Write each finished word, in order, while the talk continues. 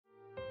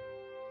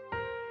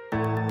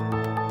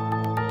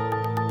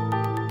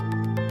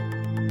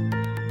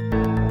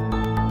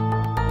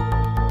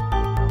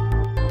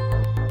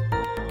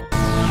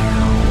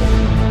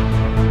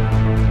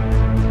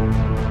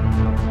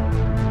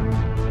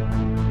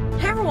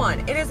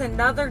everyone, it is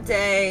another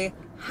day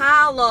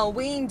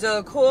Halloween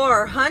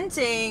decor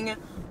hunting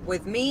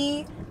with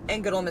me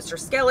and good old Mr.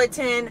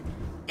 Skeleton,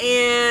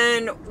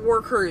 and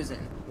we're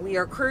cruising. We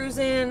are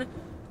cruising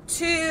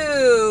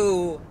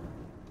to,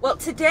 well,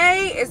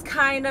 today is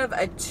kind of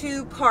a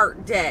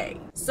two-part day.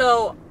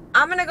 So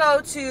I'm gonna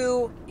go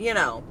to, you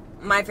know,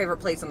 my favorite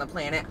place on the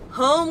planet,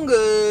 Home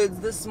Goods,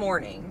 this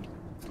morning.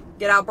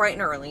 Get out bright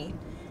and early.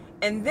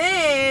 And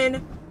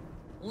then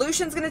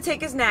Lucian's gonna take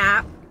his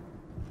nap,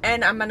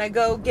 and I'm gonna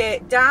go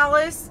get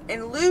Dallas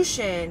and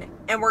Lucian,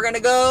 and we're gonna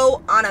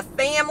go on a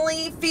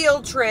family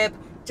field trip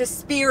to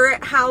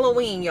Spirit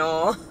Halloween,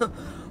 y'all.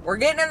 We're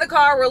getting in the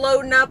car, we're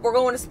loading up, we're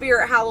going to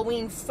Spirit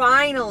Halloween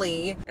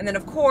finally. And then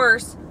of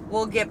course,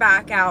 we'll get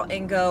back out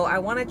and go. I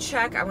wanna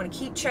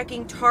keep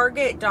checking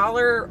Target,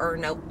 Dollar, or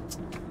nope,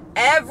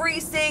 every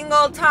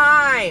single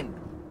time.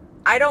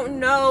 I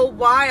don't know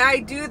why I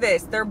do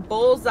this. Their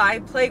Bullseye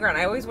Playground.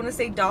 I always wanna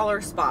say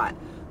Dollar Spot,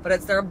 but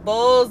it's their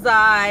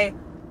Bullseye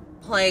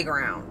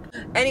Playground.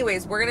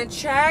 Anyways, we're gonna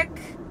check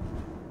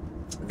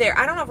there.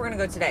 I don't know if we're gonna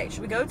go today.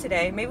 Should we go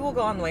today? Maybe we'll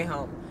go on the way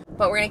home.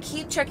 But we're gonna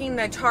keep checking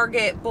the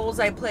Target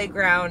Bullseye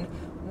Playground,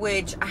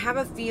 which I have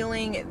a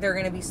feeling they're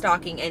gonna be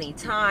stocking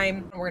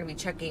anytime. We're gonna be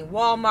checking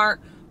Walmart.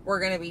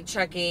 We're gonna be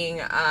checking,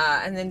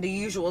 and then the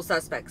usual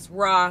suspects,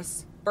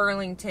 Ross,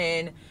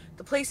 Burlington,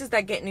 the places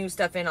that get new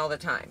stuff in all the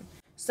time.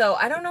 So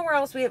I don't know where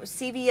else we have.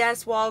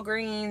 CVS,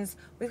 Walgreens.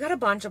 We've got a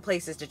bunch of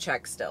places to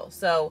check still.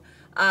 So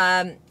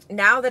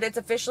now that it's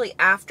officially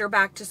after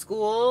back to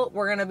school,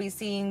 we're going to be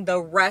seeing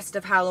the rest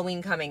of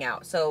Halloween coming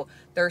out. So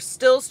there's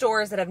still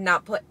stores that have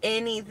not put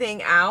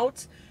anything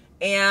out,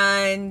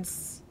 and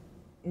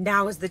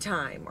now is the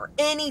time, or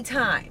any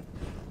time.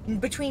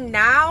 Between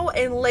now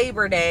and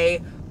Labor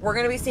Day, we're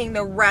going to be seeing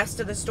the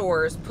rest of the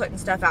stores putting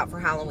stuff out for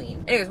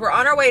Halloween. Anyways, we're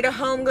on our way to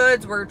Home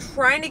Goods. We're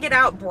trying to get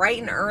out bright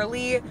and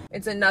early.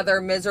 It's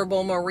another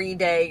miserable Marie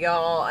day,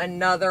 y'all.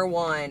 Another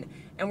one.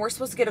 And we're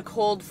supposed to get a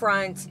cold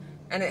front,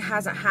 and it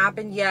hasn't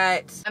happened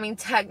yet. I mean,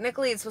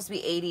 technically it's supposed to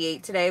be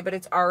 88 today, but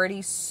it's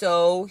already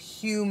so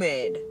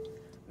humid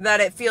that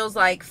it feels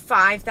like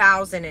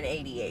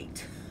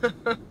 5,088.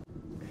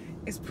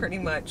 Is pretty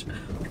much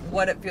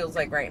what it feels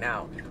like right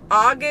now.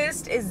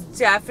 August is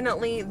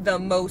definitely the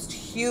most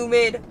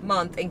humid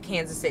month in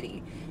Kansas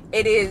City.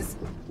 It is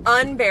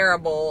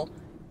unbearable.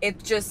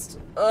 It's just,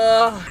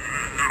 ugh.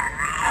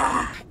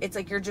 It's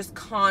like you're just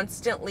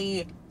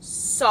constantly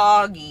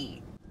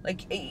soggy.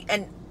 Like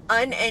an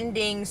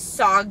unending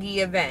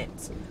soggy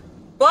event.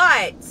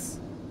 But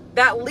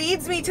that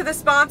leads me to the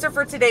sponsor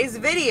for today's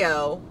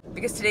video,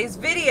 because today's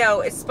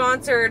video is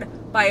sponsored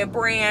by a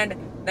brand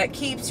that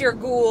keeps your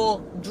ghoul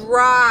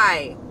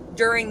dry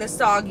during the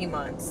soggy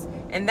months,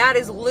 and that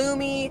is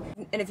Lumi.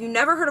 And if you've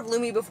never heard of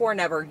Lumi before,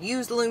 never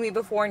used Lumi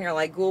before, and you're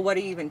like, ghoul, what are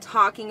you even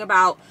talking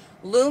about?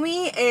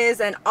 Lumi is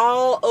an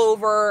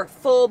all-over,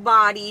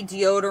 full-body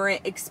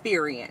deodorant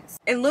experience.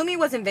 And Lumi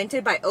was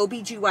invented by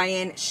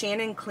OBGYN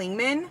Shannon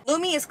Klingman.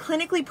 Lumi is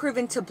clinically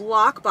proven to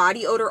block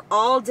body odor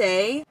all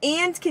day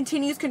and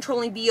continues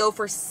controlling BO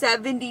for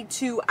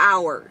 72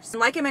 hours.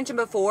 And like I mentioned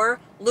before,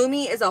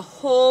 Lumi is a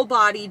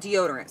whole-body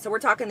deodorant. So we're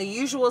talking the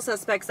usual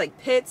suspects like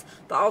pits,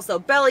 but also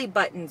belly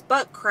buttons,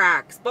 butt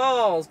cracks,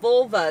 balls,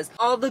 vulvas,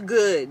 all the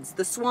goods,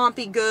 the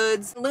swampy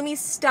goods. Lumi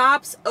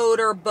stops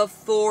odor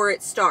before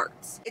it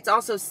starts. It's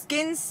also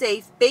skin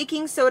safe,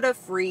 baking soda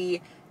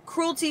free,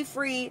 cruelty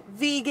free,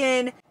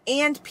 vegan,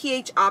 and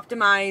pH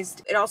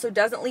optimized. It also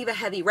doesn't leave a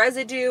heavy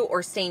residue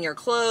or stain your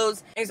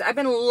clothes. I've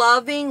been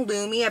loving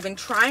Lumi. I've been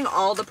trying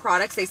all the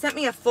products. They sent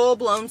me a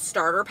full-blown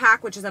starter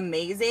pack, which is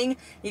amazing.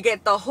 You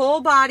get the whole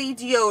body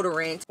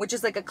deodorant, which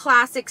is like a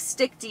classic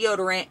stick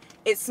deodorant.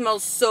 It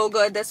smells so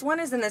good. This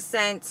one is in the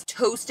scent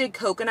Toasted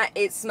Coconut.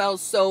 It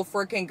smells so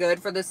freaking good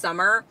for the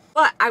summer.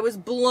 But I was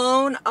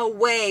blown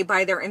away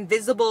by their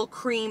Invisible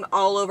Cream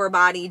all over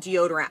body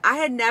deodorant. I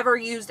had never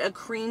used a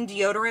cream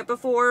deodorant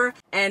before,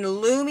 and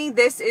Lumi,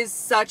 this is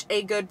such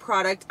a good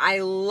product. I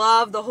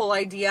love the whole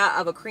idea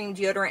of a cream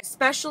deodorant,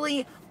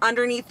 especially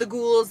underneath the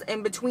ghouls,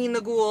 in between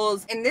the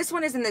ghouls. And this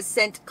one is in the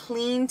scent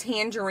Clean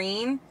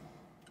Tangerine.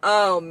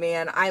 Oh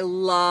man, I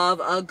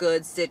love a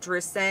good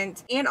citrus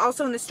scent. And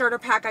also in the starter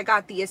pack, I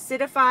got the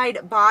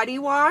acidified body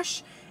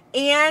wash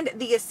and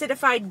the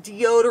acidified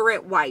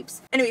deodorant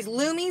wipes. Anyways,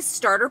 Lumi's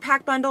starter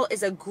pack bundle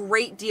is a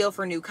great deal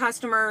for new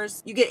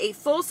customers. You get a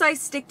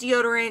full-size stick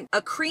deodorant,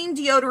 a cream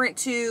deodorant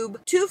tube,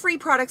 2 free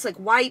products like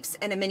wipes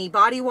and a mini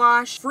body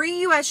wash,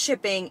 free US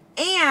shipping,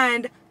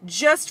 and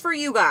just for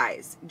you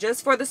guys,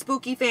 just for the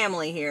spooky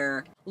family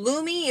here,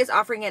 Lumi is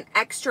offering an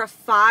extra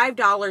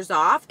 $5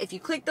 off. If you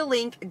click the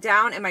link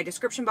down in my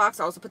description box,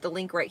 I'll also put the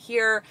link right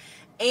here,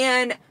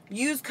 and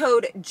use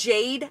code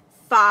JADE5.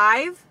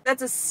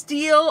 That's a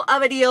steal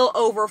of a deal,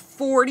 over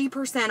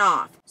 40%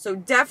 off. So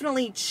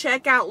definitely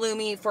check out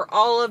Lumi for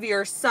all of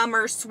your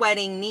summer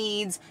sweating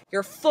needs,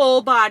 your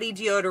full body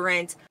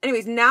deodorant.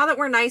 Anyways, now that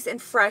we're nice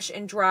and fresh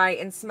and dry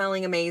and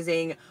smelling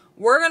amazing,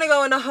 we're gonna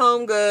go into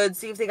Home Goods,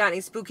 see if they got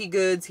any spooky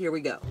goods. Here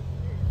we go.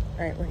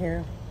 All right, we're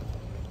here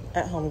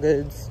at Home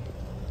Goods.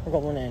 We're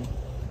going in.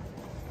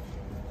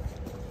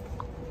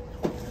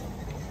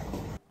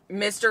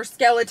 Mr.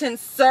 Skeleton,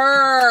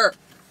 sir.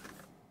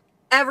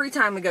 Every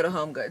time we go to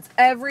Home Goods,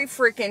 every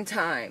freaking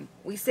time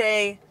we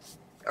say,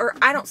 or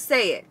I don't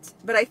say it,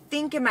 but I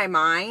think in my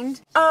mind,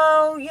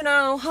 oh, you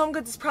know, Home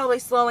Goods is probably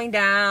slowing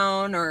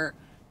down, or,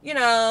 you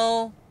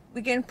know,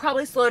 we can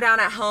probably slow down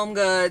at Home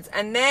Goods.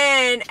 And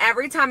then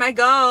every time I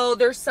go,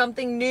 there's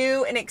something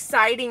new and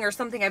exciting or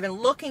something I've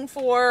been looking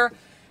for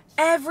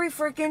every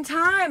freaking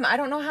time. I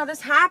don't know how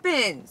this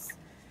happens.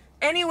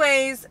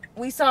 Anyways,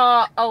 we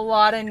saw a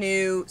lot of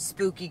new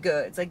spooky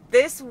goods. Like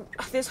this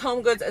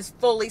Home Goods is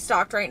fully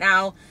stocked right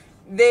now.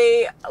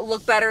 They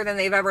look better than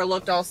they've ever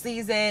looked all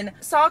season.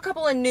 Saw a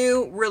couple of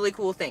new, really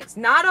cool things.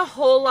 Not a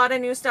whole lot of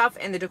new stuff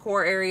in the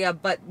decor area,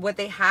 but what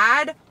they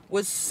had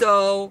was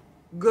so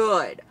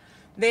good.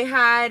 They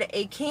had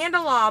a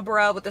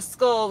candelabra with a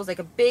skull. It was like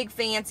a big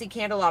fancy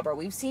candelabra.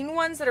 We've seen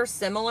ones that are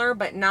similar,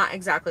 but not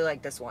exactly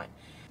like this one.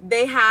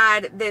 They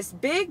had this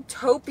big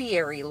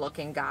topiary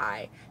looking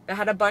guy that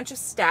had a bunch of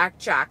stacked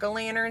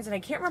jack-o'-lanterns, and I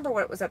can't remember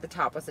what it was at the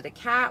top. Was it a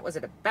cat? Was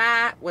it a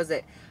bat?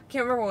 I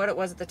can't remember what it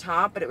was at the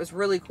top, but it was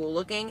really cool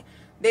looking.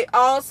 They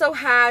also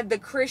had the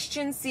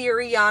Christian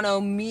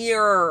Siriano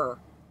mirror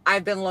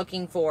I've been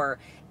looking for.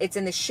 It's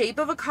in the shape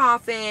of a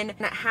coffin,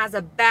 and it has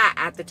a bat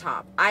at the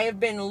top. I have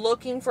been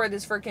looking for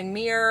this freaking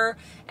mirror,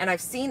 and I've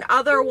seen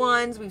other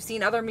ones. We've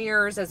seen other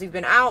mirrors as we've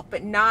been out,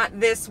 but not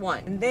this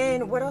one. And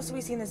then what else do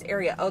we see in this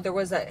area? Oh, there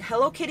was a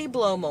Hello Kitty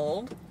blow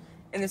mold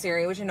in this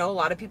area, which I know a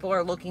lot of people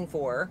are looking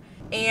for.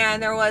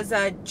 And there was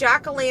a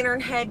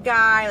jack-o'-lantern head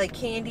guy, like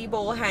candy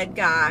bowl head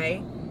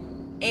guy.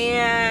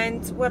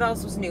 And what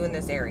else was new in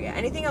this area?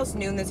 Anything else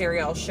new in this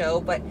area I'll show,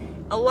 but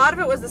a lot of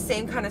it was the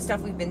same kind of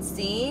stuff we've been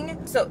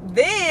seeing. So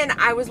then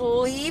I was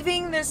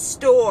leaving the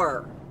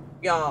store,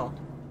 y'all.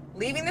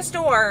 Leaving the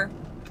store,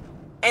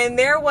 and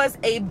there was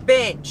a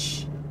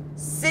bench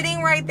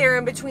sitting right there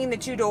in between the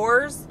two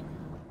doors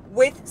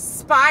with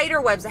spider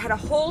webs. It had a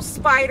whole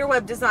spider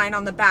web design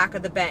on the back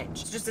of the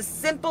bench. Just a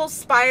simple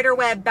spider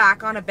web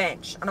back on a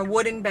bench, on a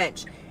wooden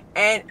bench.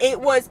 And it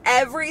was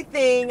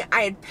everything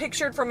I had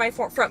pictured from my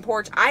front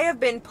porch. I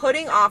have been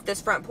putting off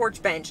this front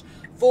porch bench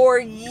for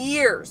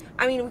years.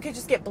 I mean, we could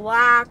just get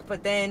black,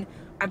 but then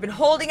I've been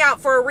holding out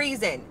for a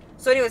reason.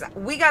 So anyways,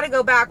 we got to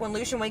go back when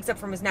Lucian wakes up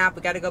from his nap.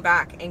 We got to go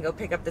back and go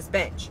pick up this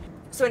bench.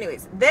 So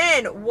anyways,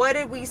 then what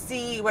did we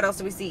see? What else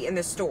did we see in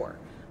this store?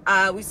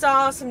 We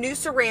saw some new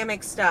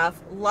ceramic stuff.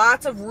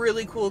 Lots of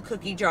really cool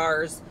cookie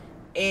jars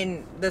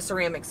in the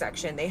ceramic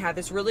section. They had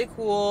this really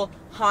cool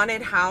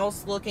haunted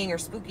house looking or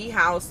spooky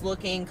house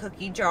looking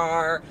cookie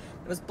jar.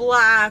 It was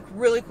black,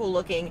 really cool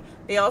looking.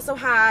 They also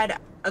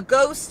had a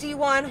ghosty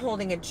one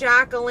holding a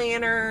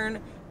jack-o'-lantern.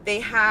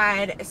 They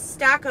had a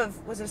stack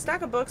of, was it a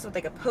stack of books with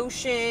like a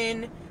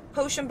potion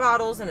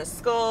bottles and a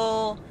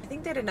skull. I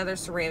think they had another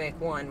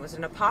ceramic one. Was it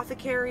an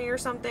apothecary or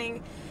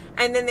something?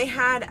 And then they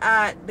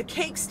had the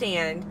cake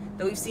stand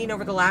that we've seen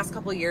over the last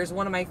couple of years.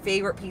 One of my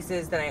favorite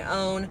pieces that I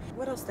own.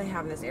 What else do they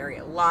have in this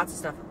area? Lots of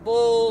stuff.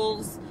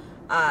 Bowls,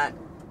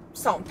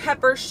 salt and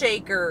pepper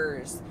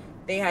shakers.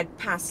 They had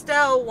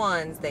pastel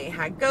ones. They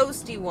had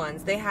ghosty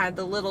ones. They had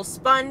the little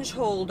sponge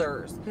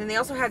holders. And then they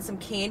also had some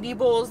candy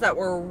bowls that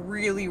were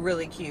really,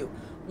 really cute.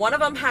 One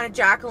of them had a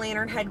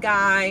jack-o'-lantern head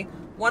guy.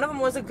 One of them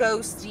was a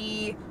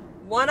ghosty.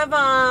 One of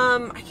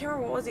them, I can't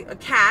remember, what was it? A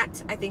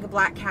cat, I think a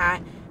black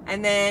cat.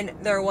 And then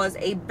there was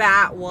a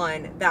bat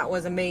one that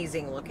was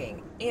amazing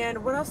looking.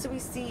 And what else did we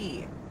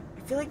see?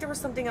 I feel like there was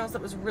something else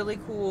that was really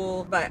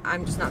cool, but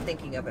I'm just not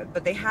thinking of it.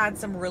 But they had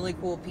some really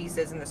cool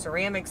pieces in the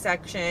ceramic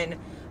section.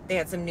 They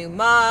had some new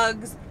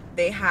mugs.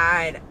 They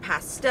had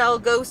pastel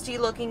ghosty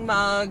looking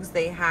mugs.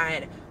 They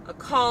had a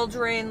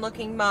cauldron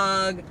looking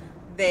mug.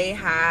 They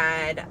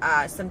had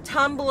some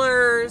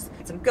tumblers,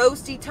 some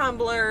ghosty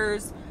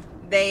tumblers.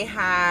 They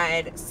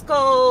had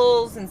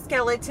skulls and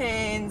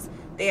skeletons.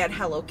 They had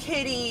Hello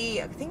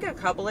Kitty, I think a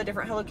couple of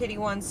different Hello Kitty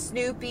ones,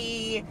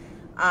 Snoopy,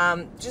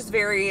 just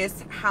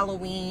various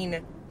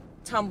Halloween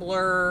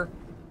tumbler,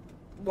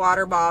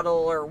 water bottle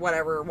or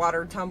whatever,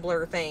 water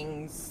tumbler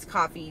things,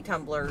 coffee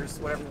tumblers,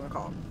 whatever you want to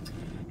call them.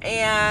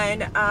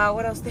 And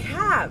what else they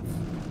have?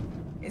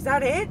 Is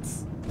that it?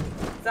 Is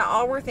that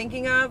all we're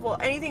thinking of? Well,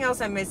 anything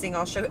else I'm missing,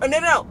 I'll show you. Oh,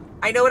 no.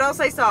 I know what else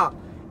I saw.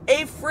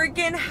 A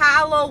freaking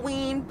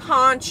Halloween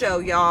poncho,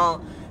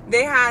 y'all.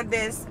 They had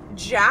this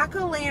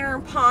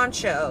jack-o'-lantern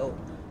poncho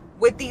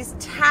with these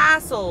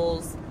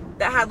tassels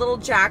that had little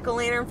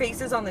jack-o'-lantern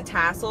faces on the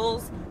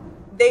tassels.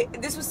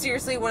 This was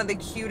seriously one of the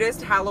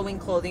cutest Halloween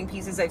clothing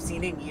pieces I've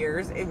seen in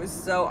years. It was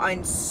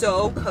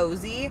so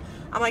cozy.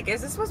 I'm like,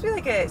 is this supposed to be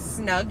like a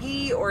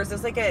Snuggie, or is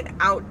this like an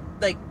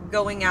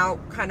going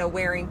out kind of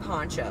wearing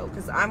poncho?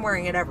 Because I'm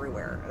wearing it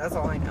everywhere. That's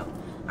all I know.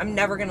 I'm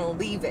never gonna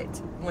leave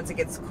it once it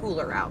gets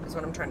cooler out, is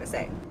what I'm trying to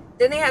say.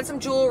 Then they had some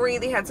jewelry.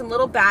 They had some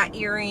little bat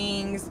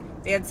earrings.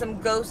 They had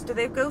some do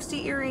they have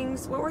ghosty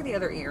earrings? What were the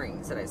other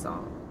earrings that I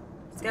saw?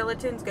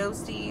 Skeletons,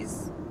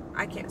 ghosties,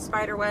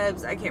 spider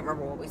webs. I can't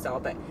remember what we saw,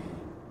 but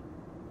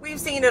we've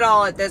seen it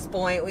all at this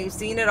point. We've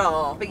seen it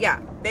all. But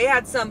yeah, they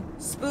had some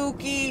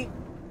spooky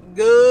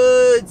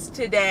goods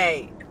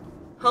today.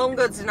 Home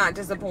Goods did not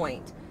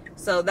disappoint.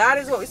 So that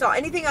is what we saw.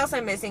 Anything else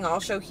I'm missing, I'll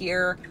show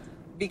here,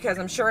 because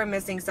I'm sure I'm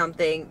missing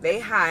something. They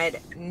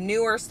had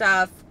newer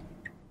stuff.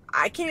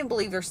 I can't even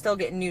believe they're still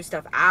getting new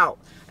stuff out.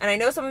 And I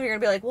know some of you are going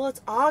to be like, well,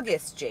 it's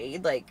August,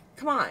 Jade. Like,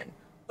 come on.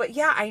 But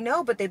yeah, I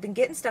know, but they've been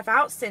getting stuff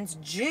out since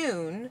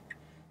June.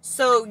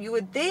 So you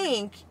would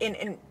think,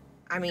 and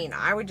I mean,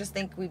 I would just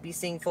think we'd be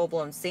seeing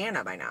full-blown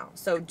Santa by now.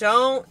 So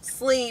don't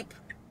sleep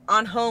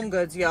on home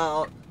goods,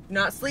 y'all. Do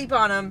not sleep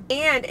on them.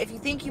 And if you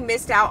think you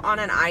missed out on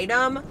an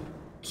item,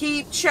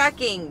 keep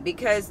checking,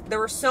 because there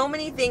were so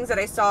many things that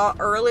I saw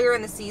earlier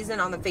in the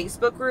season on the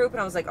Facebook group, and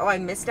I was like, oh, I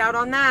missed out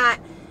on that.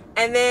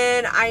 And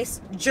then I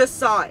just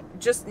saw it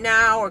just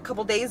now, a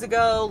couple days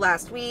ago,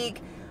 last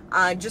week,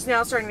 just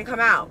now starting to come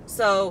out.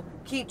 So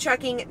keep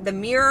checking. The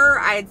mirror,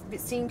 I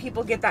had seen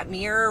people get that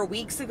mirror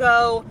weeks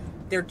ago.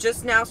 They're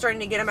just now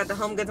starting to get them at the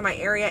Home Goods in my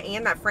area,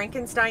 and that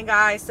Frankenstein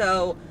guy.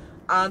 So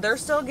they're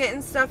still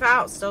getting stuff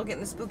out, still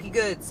getting the spooky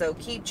goods. So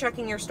keep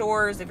checking your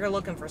stores if you're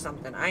looking for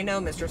something. I know,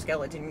 Mr.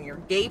 Skeleton,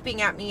 you're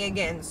gaping at me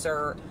again,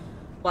 sir,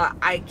 but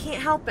I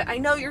can't help it. I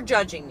know you're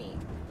judging me.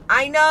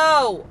 I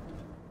know.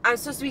 I'm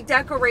supposed to be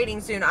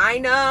decorating soon. I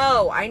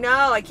know.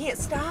 I can't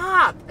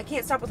stop. I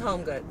can't stop with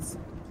home goods.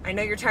 I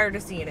know you're tired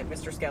of seeing it,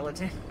 Mr.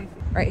 Skeleton.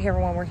 Right here,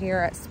 everyone, we're here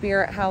at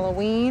Spirit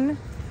Halloween.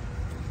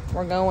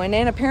 We're going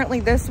in. Apparently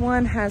this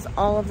one has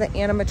all of the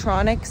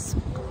animatronics,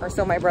 or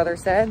so my brother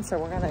said. So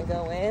we're gonna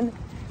go in,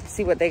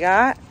 see what they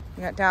got.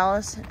 We got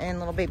Dallas and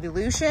little baby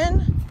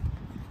Lucian.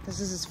 This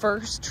is his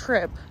first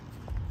trip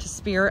to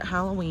Spirit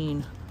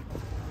Halloween.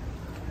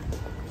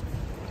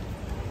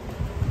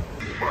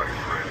 My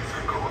friends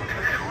are going to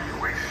show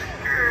you a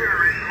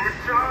scary good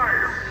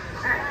time.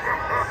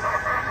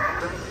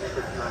 Thank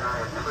you and I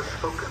have never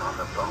spoken on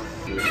the phone.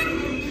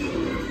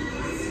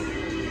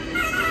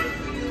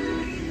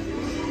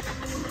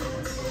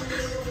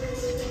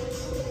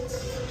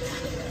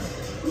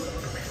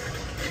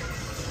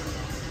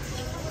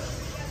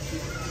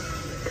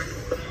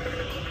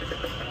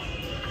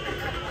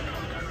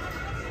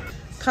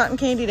 Cotton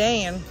Candy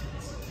Dan.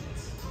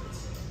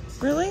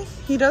 Really?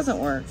 He doesn't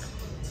work.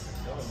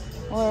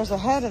 Well, there's a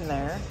head in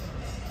there.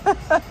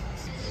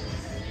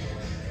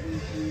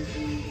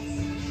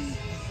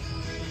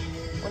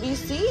 What do you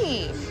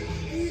see?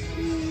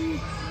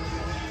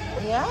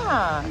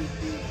 Yeah.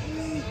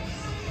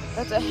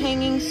 That's a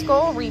hanging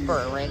skull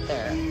reaper right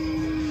there.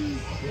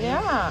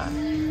 Yeah.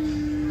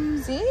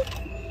 See?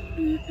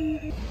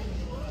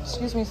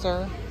 Excuse me,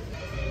 sir.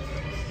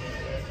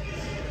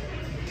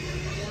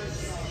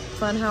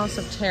 Funhouse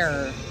of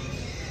Terror.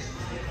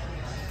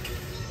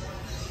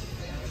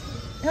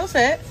 He'll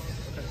sit.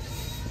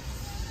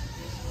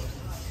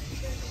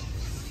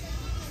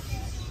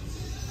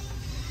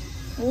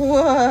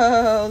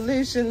 Whoa,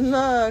 Lucian,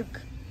 look.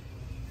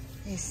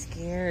 He's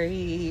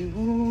scary.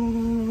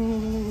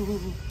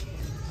 Ooh.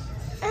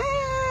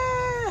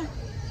 Ah,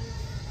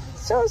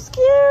 so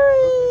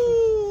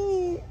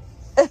scary.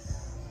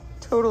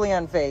 Totally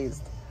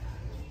unfazed.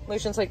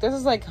 Lucian's like, this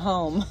is like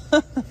home.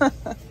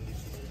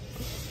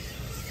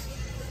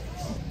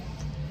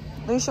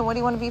 Lucian, what do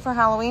you want to be for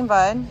Halloween,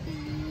 bud?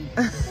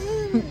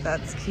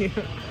 That's cute.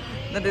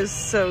 That is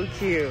so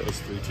cute.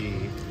 It's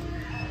 3T.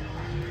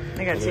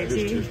 I got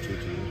 2T.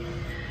 2T.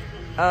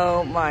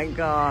 Oh my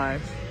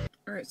gosh.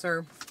 All right,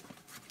 sir.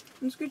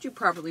 Let's get you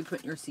properly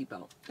put in your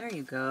seatbelt. There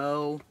you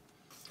go.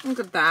 Look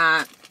at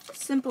that.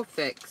 Simple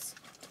fix.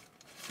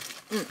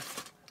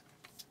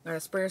 Gotta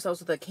spray ourselves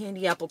with a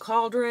candy apple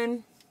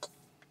cauldron.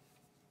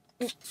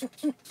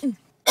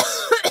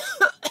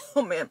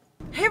 Oh man.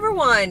 Hey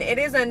everyone, it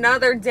is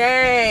another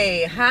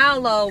day.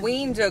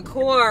 Halloween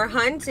decor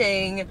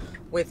hunting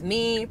with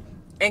me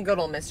and good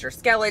old Mr.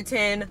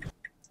 Skeleton.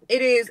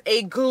 It is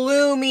a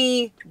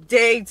gloomy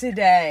day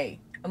today.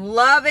 I'm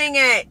loving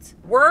it.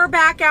 We're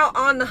back out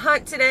on the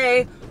hunt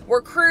today.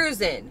 We're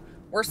cruising.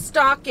 We're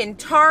stalking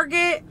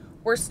Target.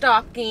 We're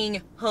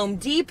stalking Home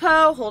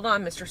Depot. Hold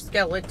on, Mr.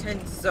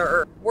 Skeleton,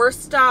 sir. We're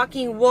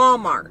stalking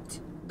Walmart.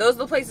 Those are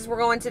the places we're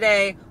going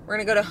today. We're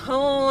gonna go to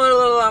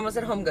I almost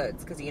said Home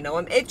Goods, because you know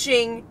I'm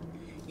itching.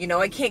 You know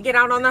I can't get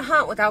out on the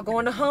hunt without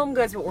going to Home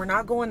Goods, but we're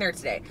not going there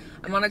today.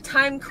 I'm on a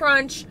time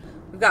crunch.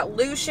 We've got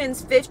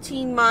Lucian's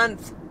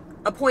 15-month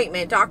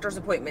appointment, doctor's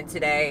appointment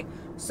today.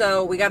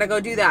 So we gotta go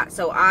do that.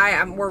 So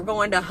we're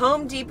going to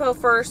Home Depot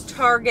first,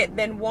 Target,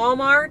 then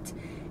Walmart.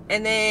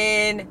 And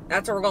then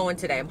that's where we're going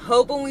today. I'm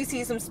hoping we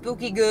see some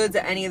spooky goods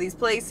at any of these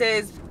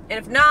places. And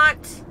if not,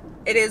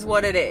 it is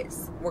what it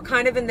is. We're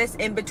kind of in this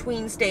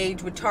in-between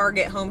stage with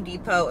Target, Home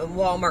Depot, and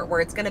Walmart,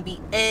 where it's going to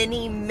be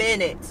any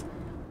minute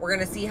we're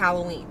going to see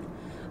Halloween.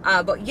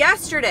 But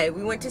yesterday,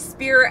 we went to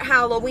Spirit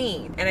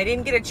Halloween, and I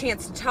didn't get a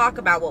chance to talk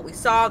about what we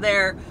saw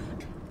there.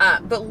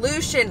 But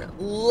Lucian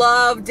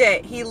loved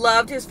it. He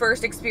loved his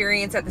first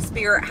experience at the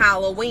Spirit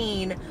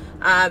Halloween.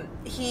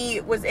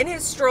 He was in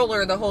his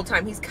stroller the whole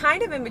time. He's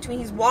kind of in between.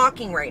 He's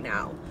walking right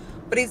now,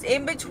 but he's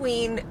in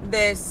between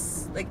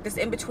this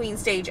in-between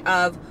stage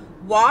of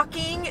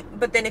walking,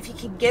 but then if he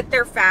can get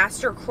there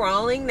faster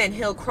crawling, then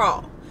he'll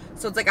crawl.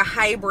 So it's like a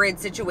hybrid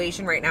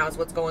situation right now is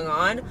what's going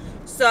on.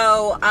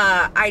 So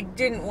I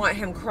didn't want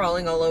him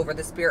crawling all over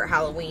the Spirit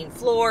Halloween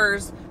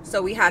floors.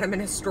 So we had him in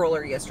a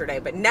stroller yesterday.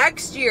 But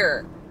next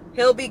year,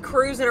 he'll be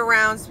cruising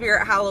around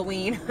Spirit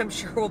Halloween. I'm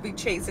sure we'll be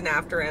chasing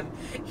after him.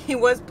 He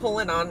was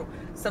pulling on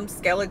some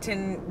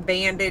skeleton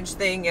bandage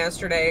thing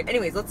yesterday.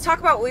 Anyways, let's talk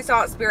about what we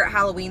saw at Spirit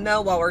Halloween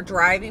though. While we're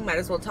driving, might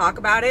as well talk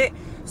about it.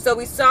 So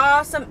we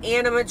saw some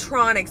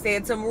animatronics. They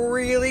had some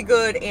really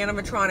good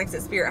animatronics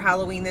at Spirit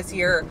Halloween this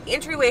year.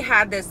 Entryway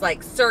had this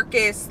like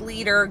circus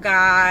leader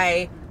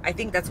guy. I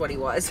think that's what he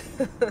was.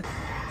 To the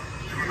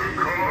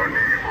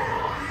carnival.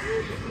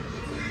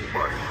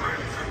 My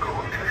friends are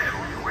going to show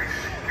you a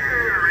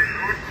scary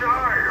good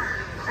time.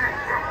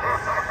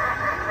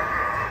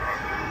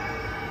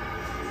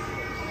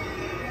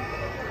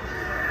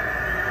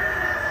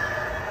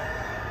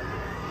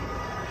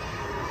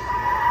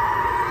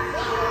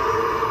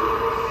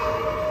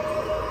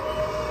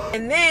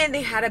 And then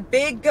they had a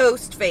big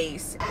ghost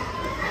face.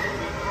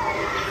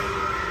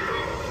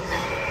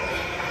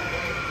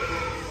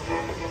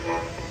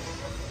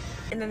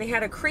 And then they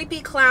had a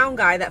creepy clown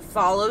guy that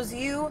follows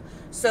you,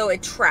 so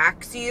it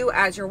tracks you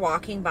as you're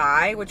walking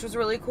by, which was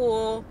really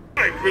cool.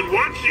 I've been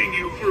watching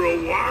you for a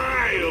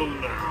while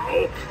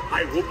now.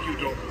 I hope you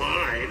don't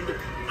mind.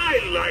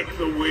 I like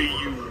the way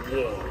you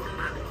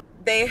walk.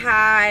 They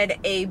had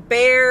a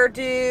bear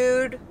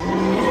dude.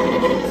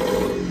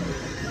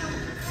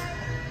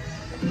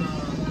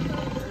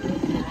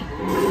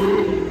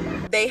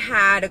 They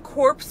had a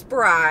corpse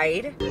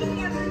bride.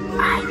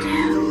 I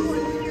do.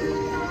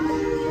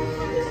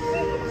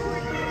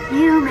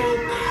 You make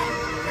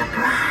the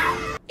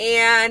bride.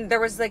 And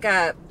there was like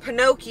a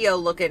Pinocchio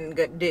looking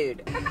good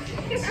dude. And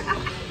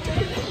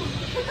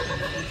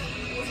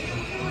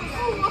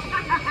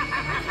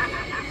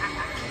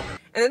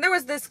then there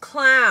was this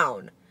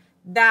clown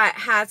that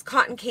has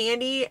cotton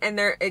candy, and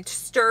it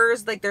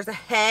stirs, like there's a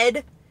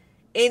head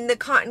in the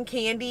cotton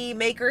candy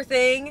maker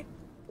thing.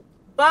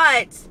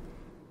 But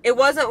it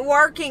wasn't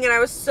working, and I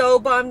was so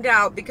bummed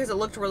out because it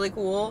looked really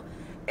cool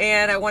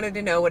and I wanted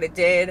to know what it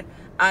did.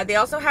 They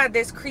also had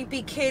this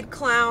creepy kid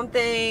clown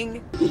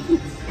thing.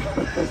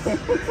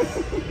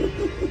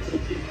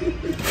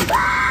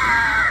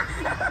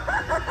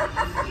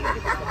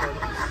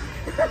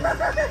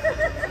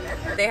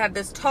 They had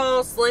this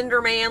tall,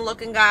 slender man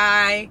looking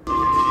guy.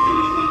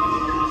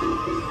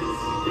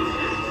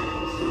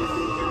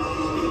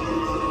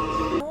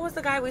 What was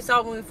the guy we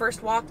saw when we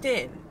first walked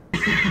in?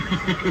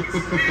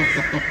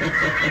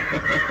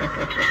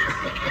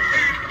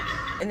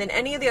 And then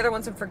any of the other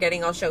ones I'm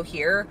forgetting, I'll show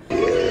here.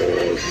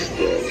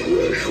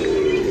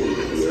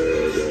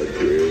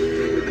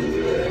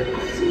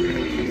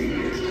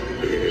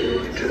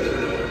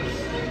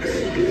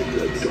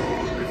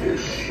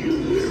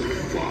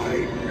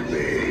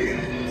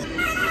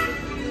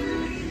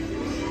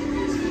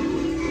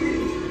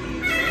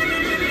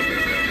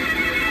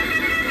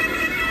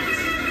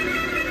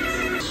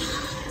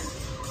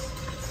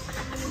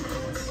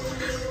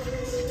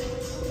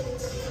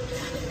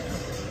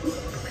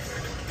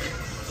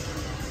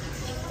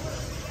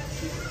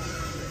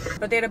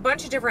 But they had a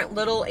bunch of different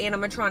little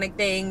animatronic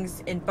things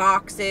in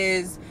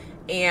boxes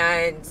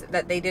and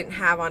that they didn't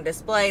have on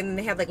display. And then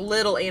they had like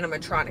little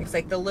animatronics,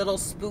 like the little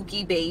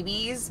spooky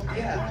babies.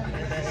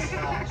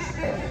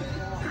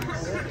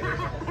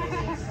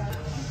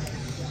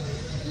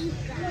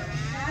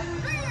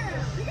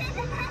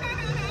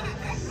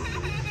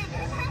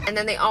 And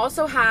then they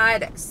also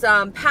had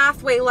some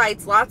pathway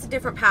lights, lots of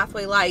different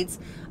pathway lights.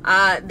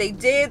 They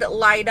did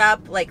light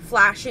up like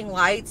flashing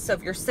lights. So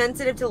if you're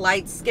sensitive to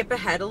lights, skip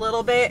ahead a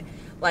little bit,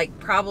 like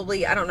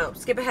probably, I don't know,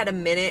 skip ahead a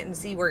minute and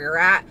see where you're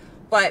at.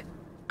 But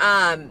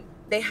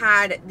they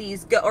had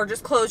these, or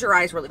just close your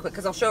eyes really quick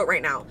because I'll show it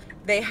right now.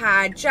 They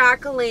had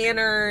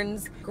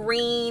jack-o'-lanterns,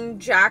 green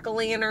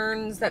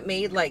jack-o'-lanterns that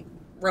made like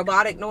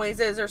robotic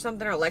noises or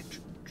something, or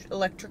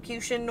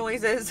electrocution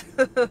noises.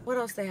 What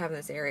else they have in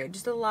this area?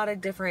 Just a lot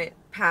of different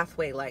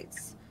pathway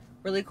lights.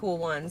 Really cool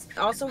ones.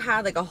 Also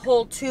had like a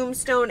whole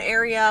tombstone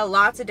area,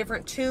 lots of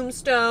different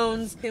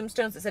tombstones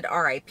that said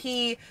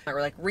RIP,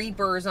 or like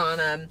rebirths on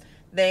them.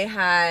 They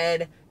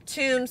had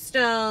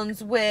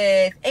tombstones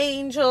with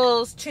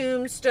angels,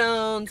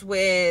 tombstones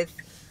with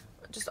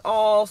just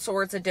all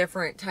sorts of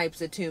different types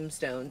of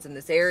tombstones in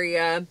this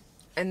area.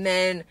 And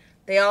then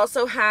they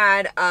also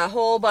had a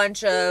whole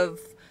bunch of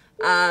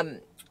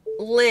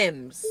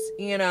limbs,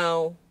 you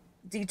know,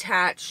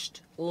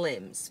 detached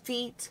limbs,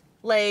 feet,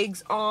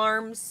 legs,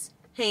 arms,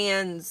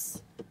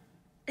 hands,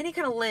 any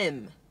kind of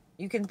limb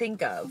you can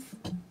think of,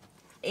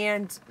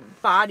 and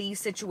body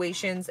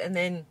situations. And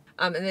then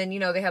you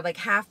know, they had like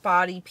half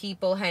body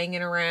people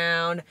hanging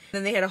around. And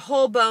then they had a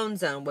whole bone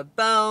zone with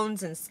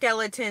bones and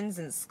skeletons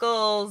and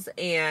skulls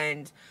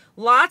and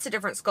lots of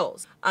different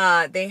skulls.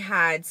 They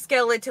had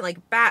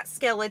like bat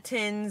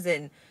skeletons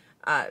and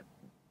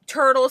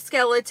turtle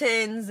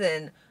skeletons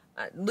and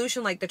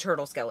Lucian liked the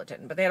turtle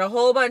skeleton, but they had a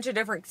whole bunch of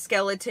different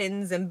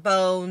skeletons and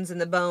bones in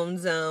the bone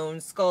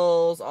zone,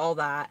 skulls, all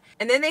that.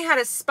 And then they had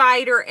a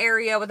spider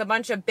area with a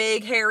bunch of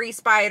big hairy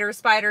spider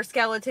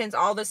skeletons,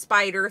 all the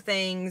spider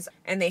things.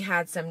 And they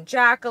had some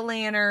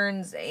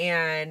jack-o'-lanterns,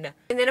 and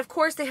then of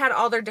course they had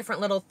all their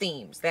different little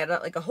themes. They had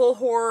like a whole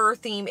horror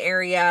theme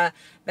area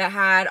that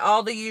had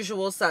all the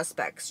usual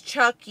suspects.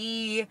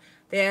 Chucky.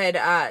 They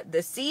had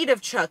the seed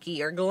of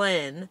Chucky, or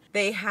Glenn.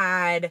 They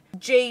had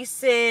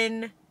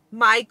Jason,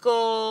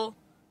 Michael,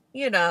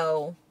 you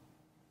know,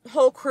 the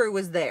whole crew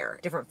was there.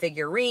 Different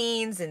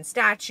figurines and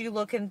statue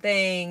looking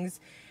things.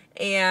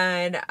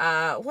 And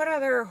what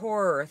other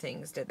horror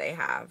things did they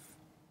have?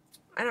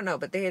 I don't know,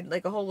 but they had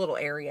like a whole little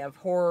area of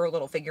horror,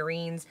 little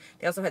figurines.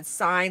 They also had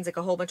signs, like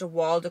a whole bunch of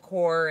wall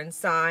decor and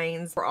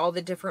signs for all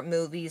the different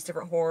movies,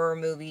 different horror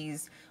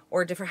movies,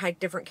 or had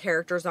different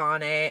characters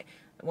on it.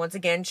 Once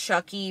again,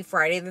 Chucky,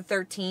 Friday the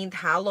 13th,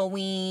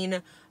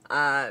 Halloween,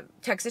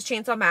 Texas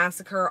Chainsaw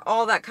Massacre,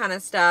 all that kind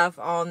of stuff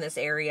all in this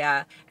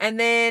area. And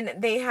then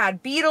they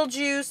had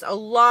Beetlejuice, a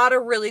lot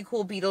of really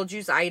cool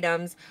Beetlejuice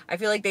items. I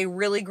feel like they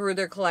really grew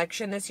their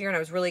collection this year, and I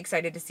was really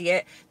excited to see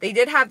it. They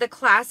did have the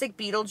classic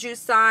Beetlejuice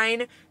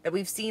sign that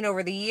we've seen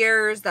over the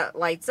years that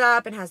lights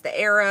up and has the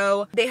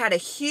arrow. They had a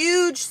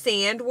huge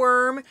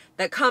sandworm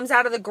that comes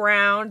out of the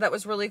ground that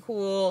was really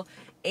cool.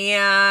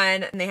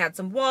 And they had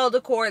some wall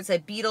decor. It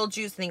said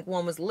Beetlejuice. I think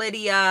one was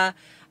Lydia.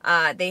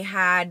 They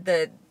had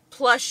the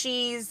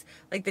plushies,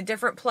 like the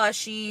different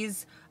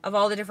plushies of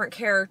all the different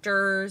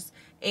characters.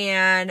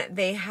 And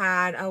they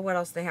had, oh, what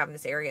else do they have in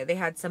this area? They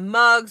had some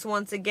mugs,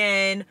 once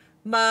again,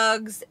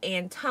 mugs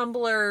and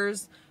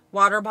tumblers,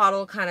 water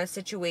bottle kind of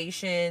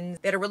situations.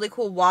 They had a really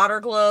cool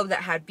water globe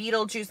that had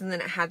Beetlejuice, and then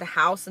it had the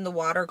house in the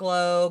water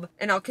globe.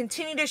 And I'll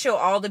continue to show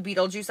all the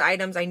Beetlejuice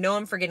items. I know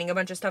I'm forgetting a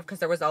bunch of stuff because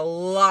there was a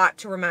lot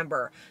to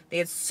remember. They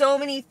had so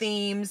many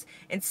themes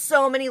and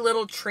so many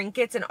little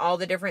trinkets and all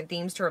the different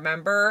themes to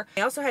remember.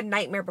 They also had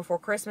Nightmare Before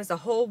Christmas, a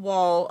whole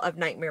wall of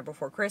Nightmare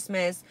Before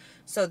Christmas.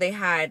 So they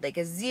had like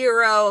a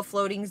zero, a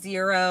floating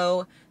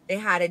zero. They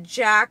had a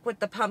Jack with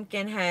the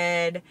pumpkin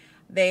head.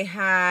 They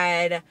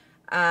had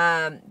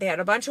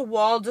a bunch of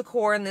wall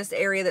decor in this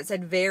area that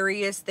said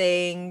various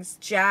things.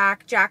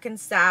 Jack and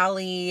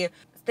Sally,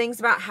 things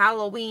about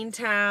Halloween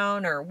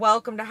Town or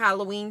Welcome to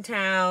Halloween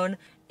Town,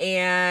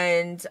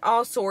 and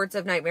all sorts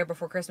of Nightmare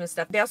Before Christmas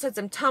stuff. They also had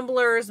some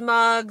tumblers,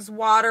 mugs,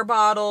 water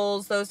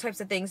bottles, those types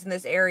of things in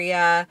this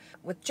area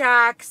with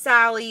Jack,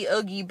 Sally,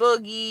 Oogie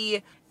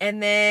Boogie.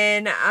 And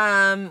then,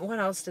 what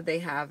else did they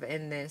have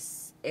in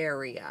this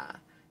area?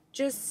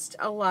 Just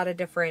a lot of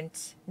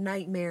different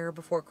Nightmare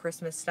Before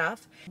Christmas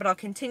stuff. But I'll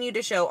continue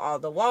to show all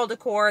the wall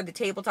decor, the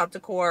tabletop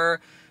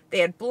decor. They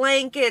had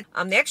blankets.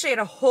 They actually had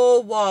a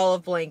whole wall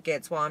of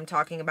blankets while I'm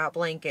talking about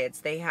blankets.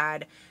 They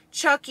had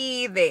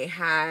Chucky. They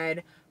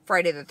had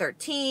Friday the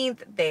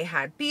 13th. They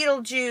had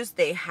Beetlejuice.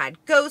 They had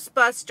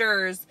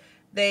Ghostbusters.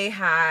 They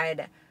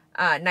had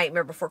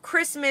Nightmare Before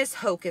Christmas,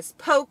 Hocus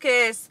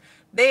Pocus.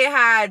 They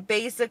had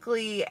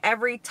basically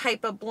every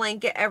type of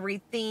blanket, every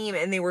theme,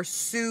 and they were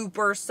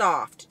super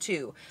soft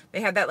too.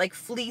 They had that like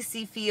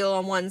fleecy feel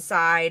on one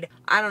side.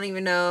 I don't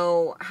even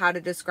know how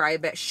to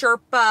describe it.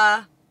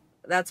 Sherpa,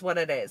 that's what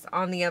it is,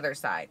 on the other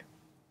side.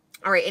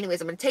 All right, anyways,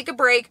 I'm going to take a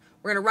break.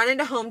 We're going to run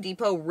into Home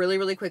Depot really,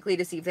 really quickly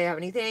to see if they have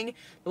anything.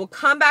 We'll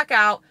come back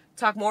out,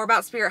 talk more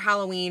about Spirit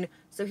Halloween.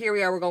 So here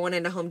we are, we're going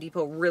into Home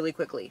Depot really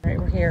quickly. All right,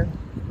 we're here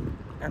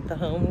at the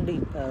Home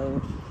Depot.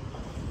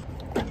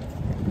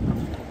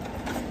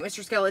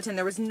 Mr. Skeleton,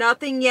 there was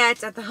nothing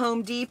yet at the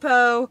Home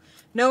Depot.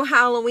 No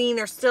Halloween.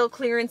 They're still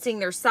clearancing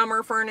their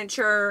summer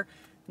furniture.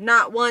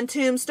 Not one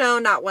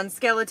tombstone, not one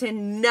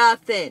skeleton,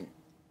 nothing.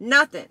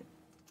 Nothing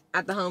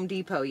at the Home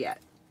Depot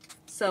yet.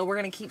 So we're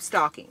going to keep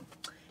stalking.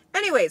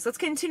 Anyways, let's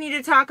continue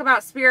to talk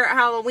about Spirit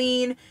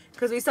Halloween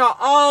because we saw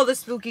all the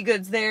spooky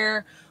goods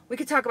there. We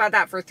could talk about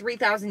that for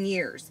 3,000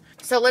 years.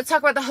 So let's talk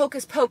about the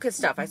Hocus Pocus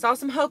stuff. I saw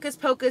some Hocus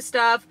Pocus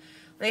stuff.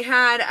 They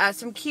had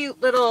some cute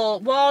little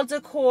wall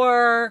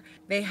decor.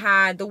 They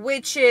had the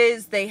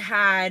witches. They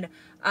had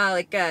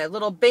like a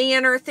little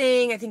banner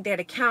thing. I think they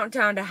had a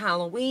countdown to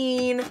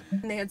Halloween.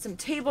 And they had some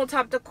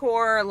tabletop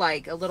decor,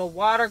 like a little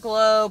water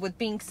globe with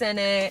Binks in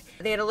it.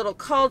 They had a little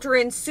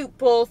cauldron soup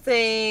bowl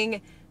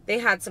thing. They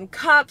had some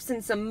cups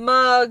and some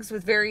mugs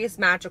with various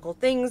magical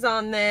things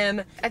on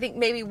them. I think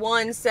maybe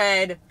one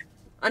said,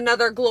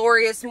 "Another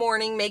glorious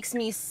morning makes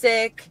me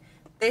sick."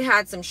 They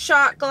had some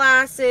shot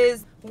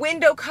glasses,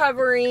 window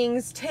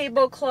coverings,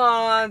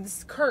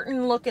 tablecloths,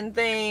 curtain looking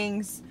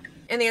things.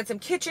 And they had some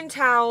kitchen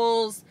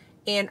towels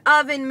and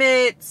oven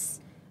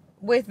mitts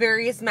with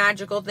various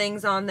magical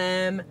things on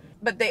them.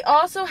 But they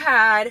also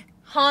had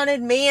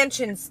Haunted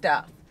Mansion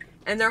stuff.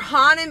 And their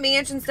Haunted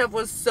Mansion stuff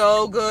was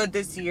so good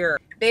this year.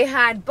 They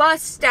had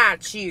bust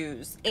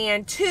statues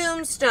and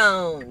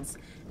tombstones.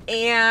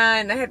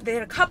 And they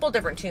had a couple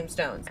different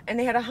tombstones. And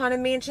they had a Haunted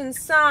Mansion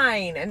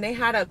sign. And they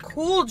had a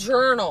cool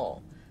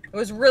journal. It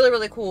was really,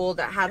 really cool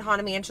that had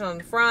Haunted Mansion on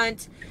the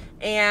front.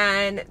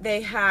 And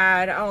they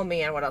had, oh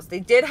man, what else? They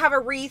did have a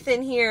wreath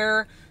in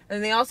here.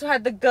 And they also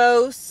had the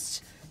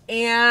ghost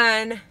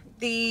and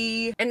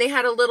they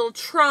had a little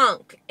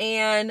trunk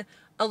and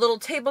a little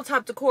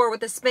tabletop decor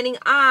with a spinning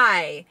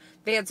eye.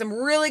 They had some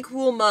really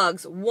cool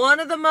mugs. One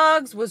of the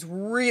mugs was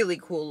really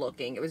cool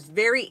looking. It was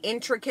very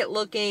intricate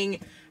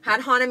looking,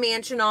 had Haunted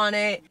Mansion on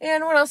it.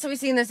 And what else have we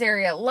seen in this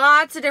area?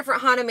 Lots of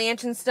different Haunted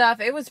Mansion stuff.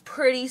 It was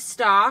pretty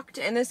stocked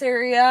in this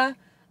area,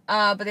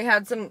 but they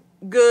had some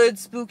good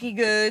spooky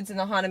goods in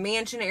the Haunted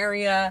Mansion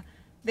area.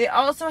 They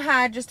also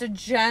had just a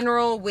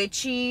general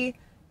witchy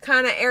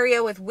kind of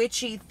area with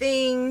witchy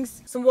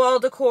things. Some wall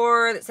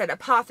decor that said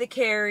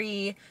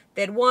apothecary.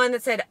 They had one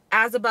that said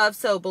as above,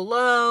 so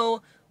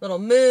below. Little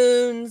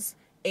moons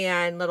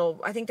and little,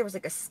 I think there was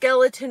like a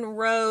skeleton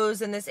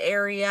rose in this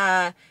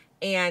area.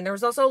 And there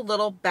was also a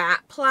little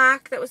bat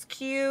plaque that was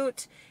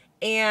cute.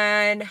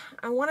 And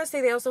I want to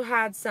say they also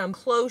had some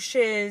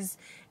cloches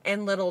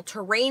and little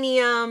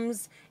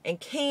terrariums and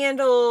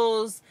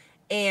candles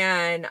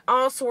and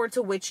all sorts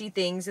of witchy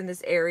things in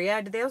this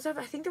area. Did they also have,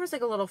 I think there was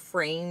like a little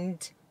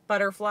framed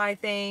butterfly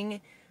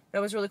thing that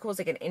was really cool. It's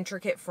like an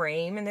intricate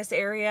frame in this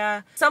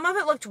area. Some of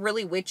it looked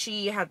really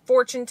witchy. It had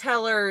fortune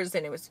tellers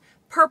and it was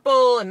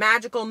purple and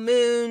magical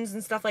moons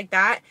and stuff like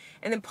that.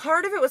 And then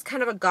part of it was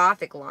kind of a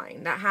gothic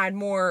line that had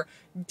more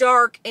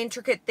dark,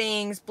 intricate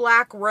things,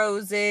 black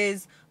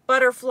roses,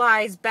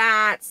 butterflies,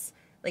 bats,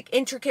 like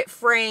intricate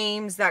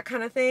frames, that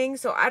kind of thing.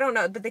 So I don't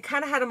know, but they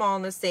kind of had them all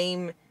in the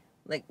same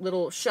like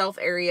little shelf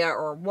area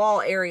or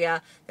wall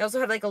area. They also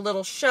had like a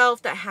little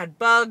shelf that had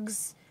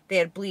bugs. They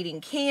had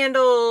bleeding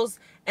candles.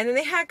 And then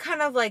they had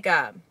kind of like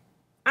a,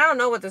 I don't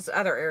know what this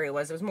other area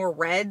was. It was more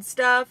red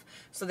stuff.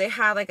 So they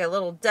had like a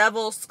little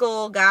devil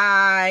skull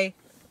guy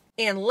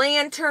and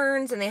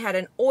lanterns. And they had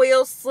an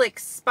oil slick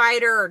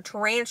spider or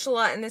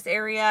tarantula in this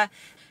area.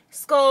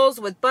 Skulls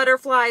with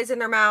butterflies in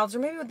their mouths. Or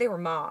maybe they were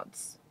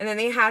moths. And then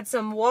they had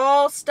some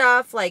wall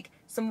stuff like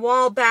some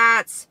wall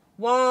bats,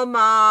 wall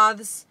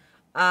moths.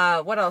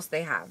 What else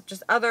they have?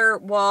 Just other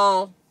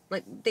wall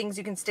like things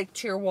you can stick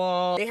to your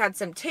wall. They had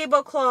some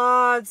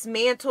tablecloths,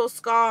 mantle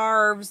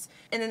scarves,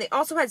 and then they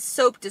also had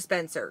soap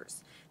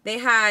dispensers. They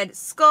had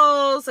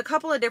skulls, a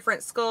couple of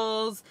different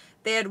skulls.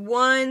 They had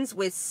ones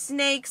with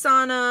snakes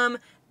on them.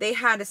 They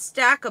had a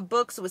stack of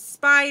books with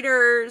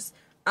spiders.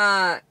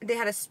 They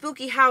had a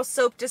spooky house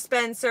soap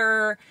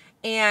dispenser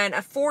and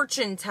a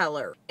fortune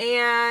teller.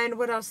 And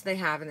what else do they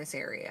have in this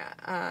area?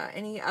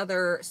 Any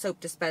other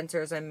soap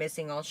dispensers I'm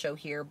missing I'll show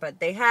here.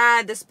 But they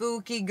had the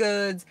spooky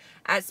goods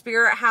at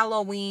Spirit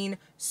Halloween.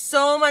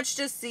 So much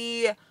to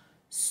see.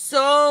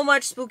 So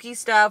much spooky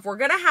stuff. We're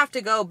going to have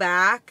to go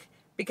back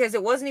because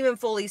it wasn't even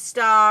fully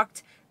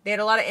stocked. They had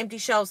a lot of empty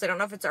shelves. I don't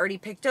know if it's already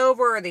picked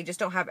over or they just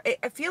don't have...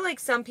 I feel like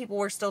some people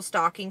were still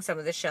stocking some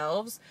of the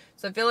shelves.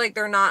 So I feel like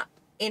they're not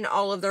in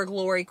all of their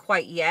glory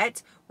quite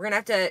yet. We're gonna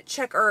have to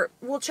check, or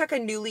we'll check a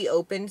newly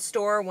opened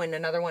store when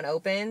another one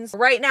opens.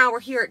 Right now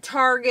we're here at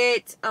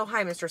Target. Oh,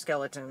 hi, Mr.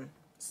 Skeleton,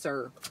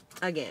 sir,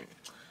 again.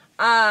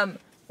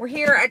 We're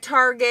here at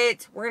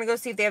Target. We're gonna go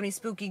see if they have any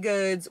spooky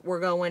goods. We're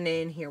going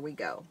in, here we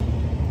go.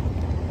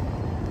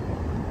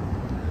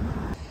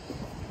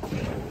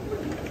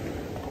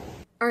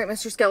 All right,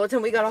 Mr.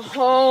 Skeleton, we gotta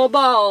haul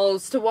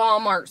balls to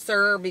Walmart,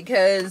 sir,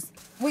 because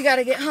we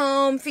gotta get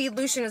home, feed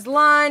Lucian his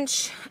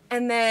lunch,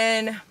 and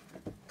then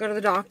go to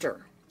the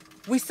doctor.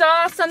 We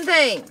saw some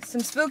things,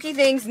 some spooky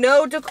things,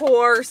 no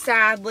decor,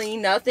 sadly,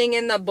 nothing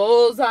in the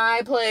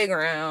Bullseye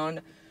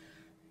Playground,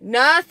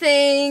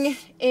 nothing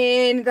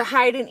in the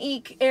Hide and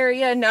Eek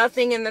area,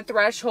 nothing in the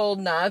Threshold,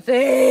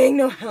 nothing,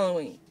 no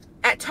Halloween.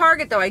 At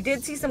Target, though, I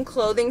did see some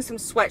clothing, some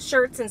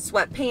sweatshirts and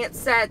sweatpants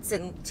sets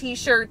and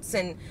t-shirts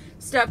and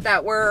stuff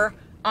that were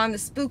on the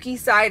spooky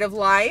side of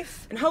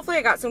life. And hopefully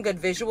I got some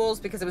good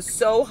visuals because it was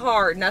so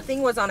hard.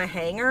 Nothing was on a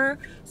hanger,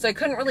 so I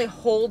couldn't really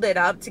hold it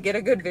up to get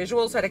a good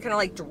visual. So I had to kind of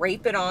like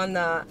drape it on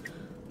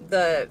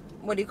the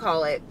what do you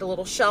call it? The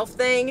little shelf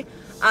thing.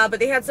 But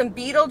they had some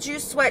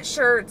Beetlejuice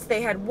sweatshirts.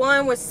 They had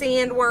one with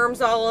sandworms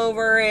all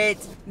over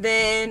it.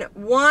 Then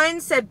one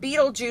said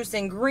Beetlejuice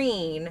in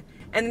green.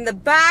 And then the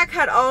back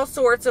had all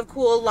sorts of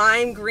cool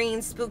lime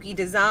green spooky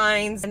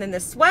designs. And then the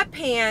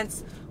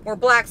sweatpants were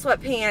black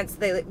sweatpants.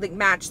 They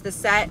matched the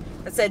set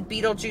that said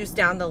Beetlejuice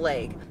down the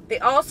leg. They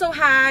also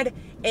had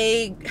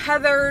a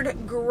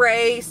heathered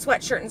gray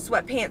sweatshirt and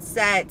sweatpants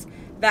set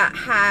that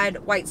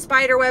had white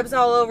spider webs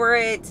all over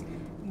it.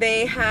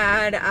 They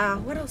had,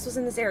 what else was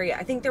in this area?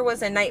 I think there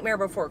was a Nightmare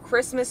Before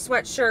Christmas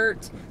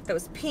sweatshirt that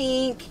was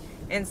pink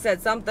and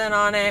said something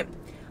on it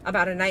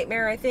about a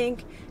nightmare, I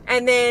think.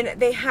 And then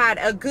they had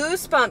a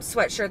Goosebumps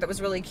sweatshirt that was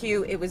really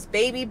cute. It was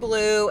baby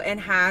blue and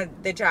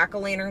had the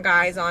jack-o'-lantern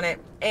guys on it.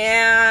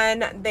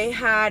 And they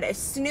had a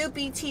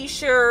Snoopy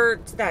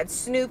t-shirt that had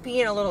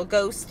Snoopy and a little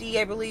ghosty,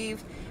 I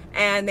believe.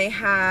 And they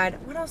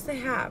had, what else they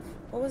have?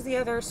 What was the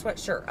other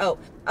sweatshirt?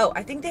 Oh,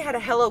 I think they had a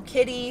Hello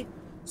Kitty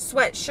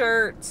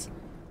sweatshirt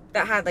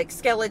that had like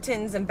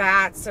skeletons and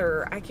bats,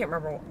 or I can't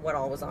remember what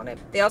all was on it.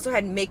 They also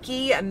had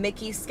Mickey, a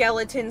Mickey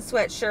skeleton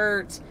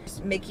sweatshirt,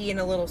 Mickey in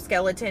a little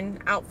skeleton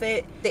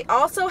outfit. They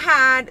also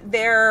had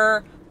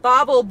their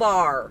Bobble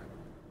Bar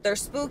their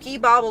spooky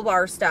bauble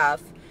bar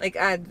stuff, like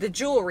the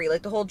jewelry,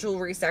 like the whole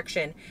jewelry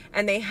section.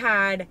 And they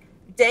had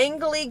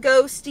dangly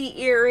ghosty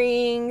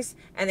earrings,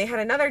 and they had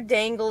another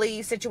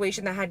dangly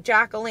situation that had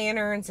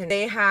jack-o'-lanterns, and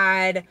they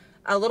had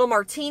a little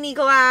martini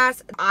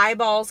glass,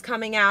 eyeballs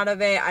coming out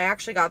of it. I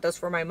actually got those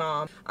for my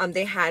mom.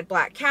 They had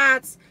black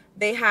cats.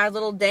 They had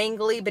little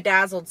dangly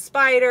bedazzled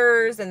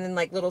spiders, and then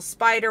like little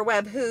spider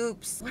web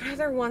hoops. What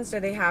other ones do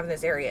they have in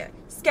this area?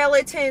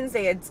 Skeletons.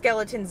 They had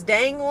skeletons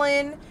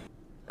dangling.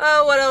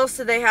 Oh, what else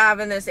do they have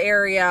in this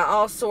area?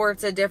 All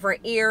sorts of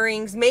different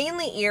earrings,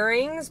 mainly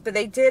earrings, but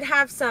they did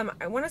have some,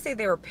 I want to say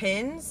they were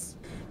pins.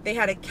 They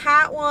had a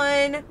cat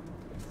one.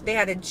 They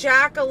had a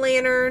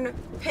jack-o'-lantern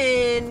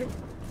pin.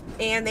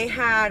 And they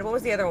had, what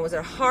was the other one? Was it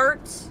a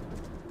heart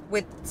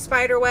with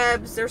spider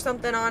webs or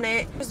something on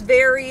it? Just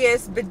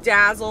various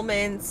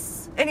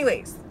bedazzlements.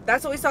 Anyways,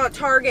 that's what we saw at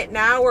Target.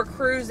 Now we're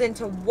cruising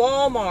to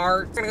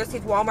Walmart. We're gonna go see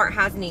if Walmart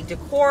has any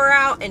decor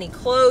out, any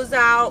clothes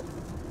out,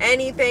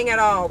 anything at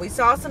all. We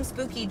saw some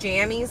spooky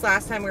jammies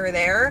last time we were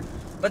there,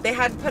 but they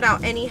hadn't put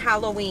out any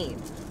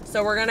Halloween.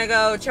 So we're gonna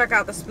go check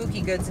out the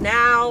spooky goods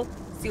now,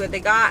 see what they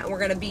got, and we're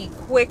gonna be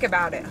quick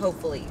about it,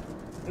 hopefully.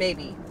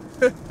 Maybe.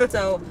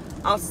 So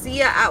I'll see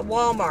ya at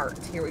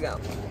Walmart. Here we go.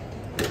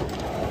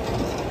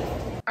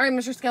 All right,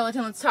 Mr.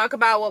 Skeleton, let's talk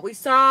about what we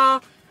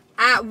saw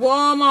at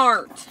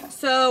Walmart.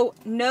 So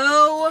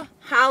no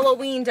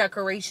Halloween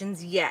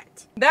decorations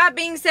yet. That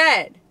being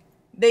said,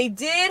 they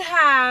did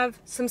have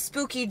some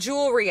spooky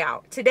jewelry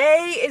out.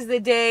 Today is the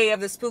day of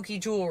the spooky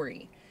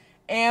jewelry.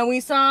 And we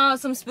saw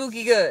some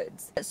spooky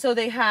goods. So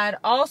they had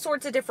all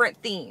sorts of different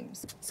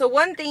themes. So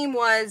one theme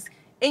was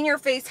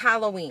in-your-face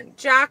Halloween.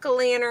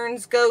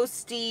 Jack-o'-lanterns,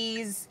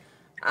 ghosties,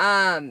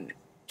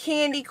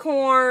 candy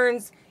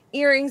corns,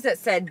 earrings that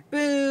said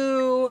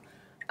boo,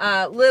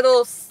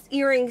 little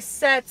earring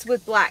sets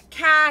with black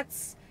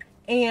cats,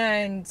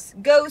 and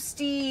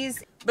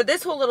ghosties. But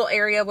this whole little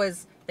area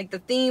was, like, the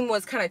theme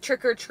was kind of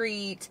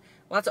trick-or-treat.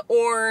 Lots of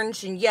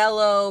orange and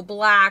yellow,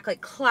 black, like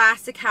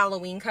classic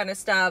Halloween kind of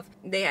stuff.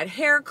 They had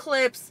hair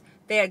clips,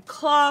 they had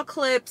claw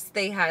clips,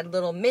 they had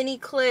little mini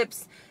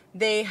clips,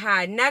 they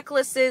had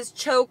necklaces,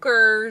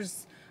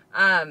 chokers,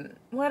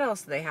 what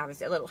else do they have?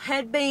 Is it little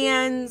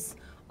headbands,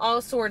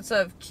 all sorts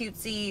of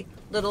cutesy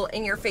little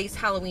in-your-face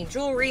Halloween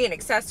jewelry and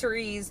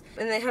accessories.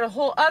 And they had a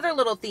whole other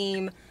little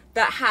theme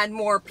that had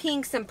more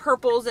pinks and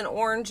purples and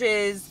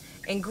oranges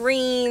and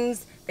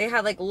greens. They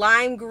had like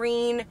lime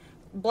green,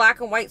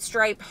 black and white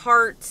striped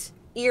heart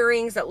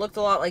earrings that looked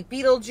a lot like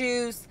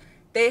Beetlejuice.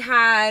 They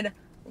had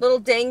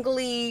little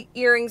dangly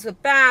earrings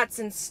with bats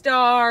and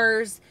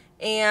stars,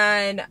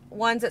 and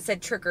ones that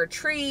said trick or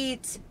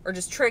treat, or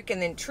just trick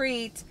and then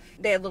treat.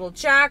 They had little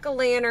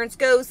jack-o'-lanterns,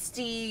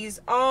 ghosties,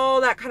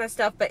 all that kind of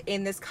stuff, but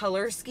in this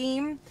color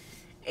scheme.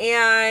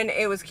 And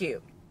it was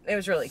cute. It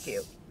was really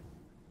cute.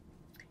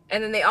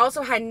 And then they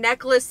also had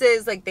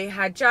necklaces, like they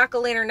had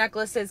jack-o'-lantern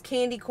necklaces,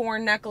 candy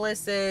corn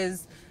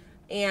necklaces,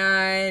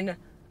 and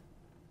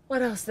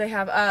what else do they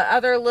have?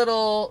 Other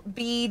little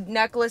bead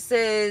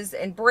necklaces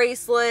and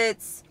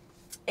bracelets,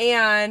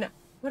 and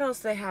what else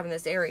do they have in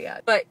this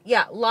area? But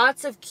yeah,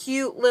 lots of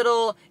cute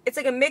little, it's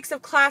like a mix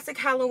of classic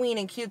Halloween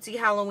and cutesy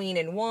Halloween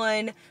in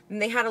one.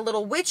 And they had a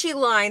little witchy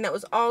line that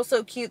was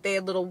also cute. They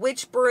had little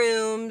witch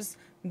brooms.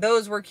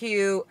 Those were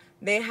cute.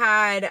 They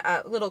had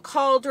little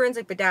cauldrons,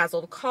 like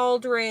bedazzled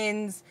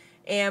cauldrons,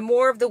 and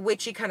more of the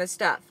witchy kind of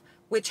stuff.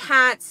 Witch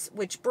hats,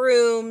 witch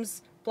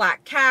brooms,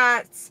 black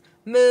cats,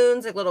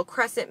 moons, like little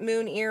crescent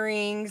moon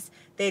earrings.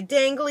 They had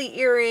dangly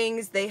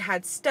earrings. They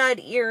had stud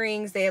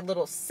earrings. They had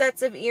little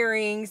sets of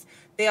earrings.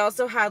 They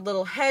also had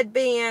little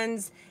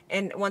headbands,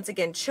 and once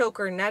again,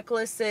 choker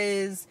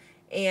necklaces.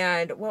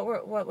 And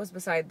what was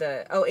beside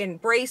the, oh,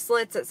 and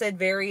bracelets that said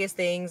various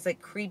things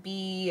like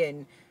creepy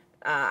and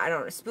I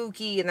don't know,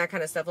 spooky and that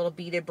kind of stuff, little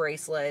beaded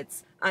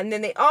bracelets. And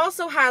then they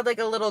also had like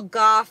a little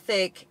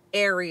gothic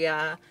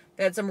area.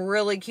 They had some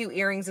really cute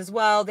earrings as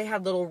well. They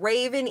had little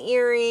raven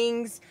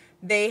earrings.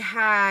 They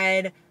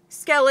had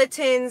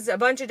skeletons, a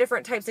bunch of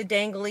different types of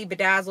dangly,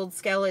 bedazzled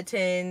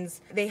skeletons.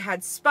 They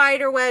had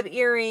spiderweb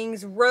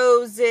earrings,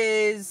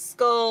 roses,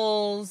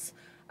 skulls,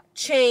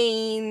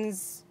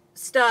 chains,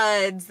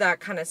 studs, that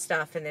kind of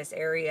stuff in this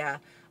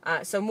area.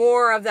 So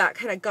more of that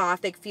kind of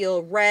gothic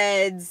feel,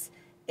 reds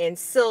and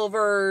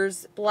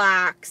silvers,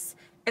 blacks.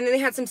 And then they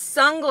had some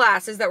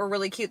sunglasses that were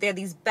really cute. They had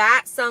these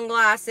bat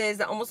sunglasses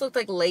that almost looked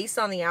like lace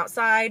on the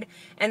outside.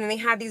 And then they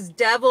had these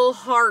devil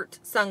heart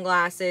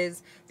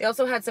sunglasses. They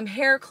also had some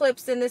hair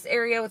clips in this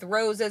area with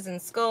roses and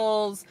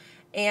skulls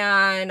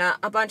and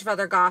a bunch of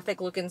other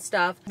gothic looking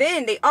stuff.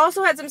 Then they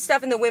also had some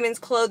stuff in the women's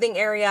clothing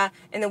area.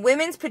 In the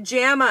women's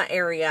pajama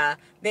area,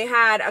 they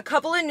had a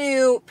couple of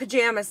new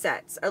pajama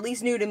sets, at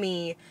least new to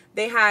me.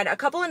 They had a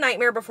couple of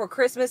Nightmare Before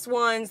Christmas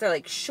ones. They're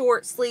like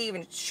short sleeve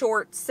and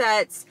short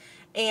sets.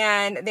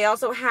 And they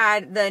also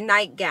had the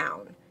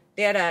nightgown.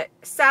 They had a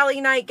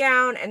Sally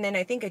nightgown and then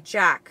I think a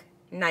Jack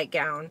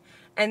nightgown.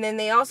 And then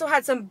they also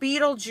had some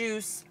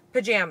Beetlejuice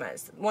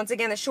pajamas. Once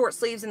again, the short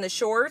sleeves and the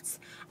shorts.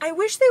 I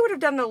wish they would have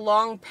done the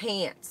long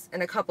pants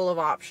in a couple of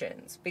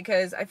options,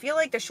 because I feel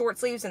like the short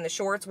sleeves and the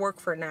shorts work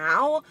for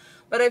now,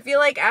 but I feel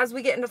like as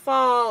we get into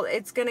fall,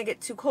 it's gonna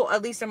get too cold.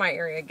 At least in my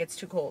area, it gets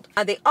too cold.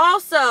 They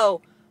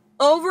also,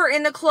 over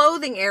in the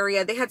clothing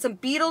area, they had some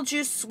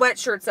Beetlejuice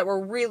sweatshirts that were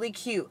really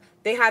cute.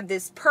 They had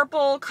this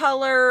purple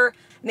color,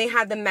 and they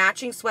had the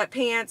matching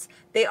sweatpants.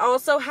 They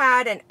also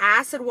had an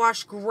acid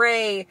wash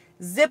gray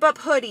zip-up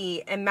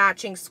hoodie and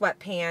matching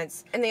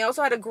sweatpants. And they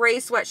also had a gray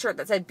sweatshirt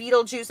that said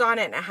Beetlejuice on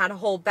it, and it had a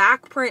whole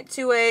back print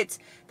to it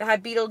that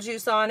had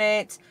Beetlejuice on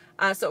it.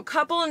 So a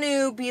couple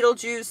new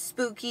Beetlejuice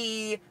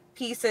spooky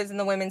pieces in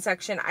the women's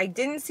section. I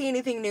didn't see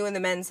anything new in the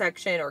men's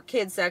section or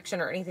kids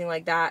section or anything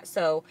like that.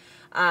 So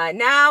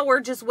now we're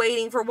just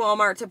waiting for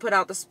Walmart to put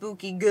out the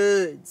spooky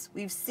goods.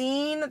 We've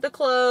seen the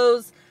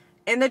clothes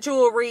and the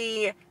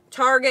jewelry.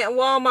 Target and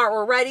Walmart,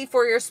 we're ready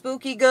for your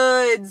spooky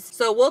goods.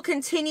 So we'll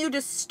continue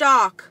to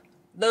stock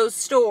those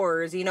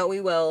stores, you know we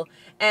will.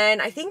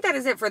 And I think that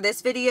is it for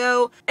this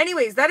video.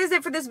 Anyways, that is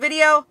it for this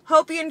video.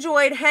 Hope you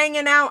enjoyed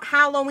hanging out,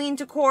 Halloween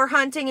decor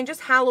hunting, and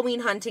just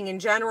Halloween hunting in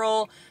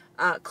general.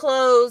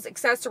 Clothes,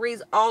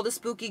 accessories, all the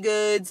spooky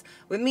goods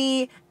with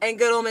me and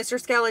good old Mr.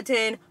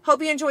 Skeleton.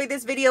 Hope you enjoyed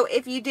this video.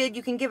 If you did,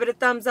 you can give it a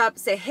thumbs up.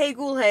 Say hey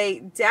ghoul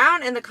hey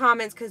down in the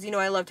comments, because you know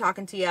I love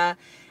talking to ya.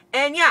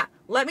 And yeah,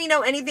 let me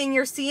know anything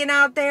you're seeing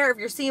out there. If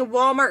you're seeing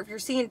Walmart, if you're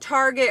seeing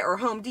Target or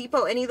Home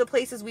Depot, any of the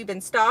places we've been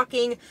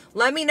stocking,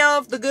 let me know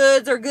if the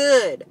goods are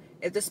good.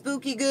 If the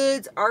spooky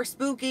goods are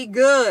spooky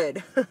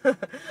good.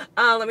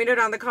 Let me know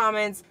down in the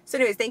comments. So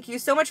anyways, thank you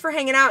so much for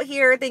hanging out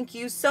here. Thank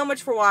you so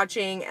much for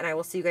watching, and I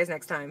will see you guys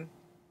next time.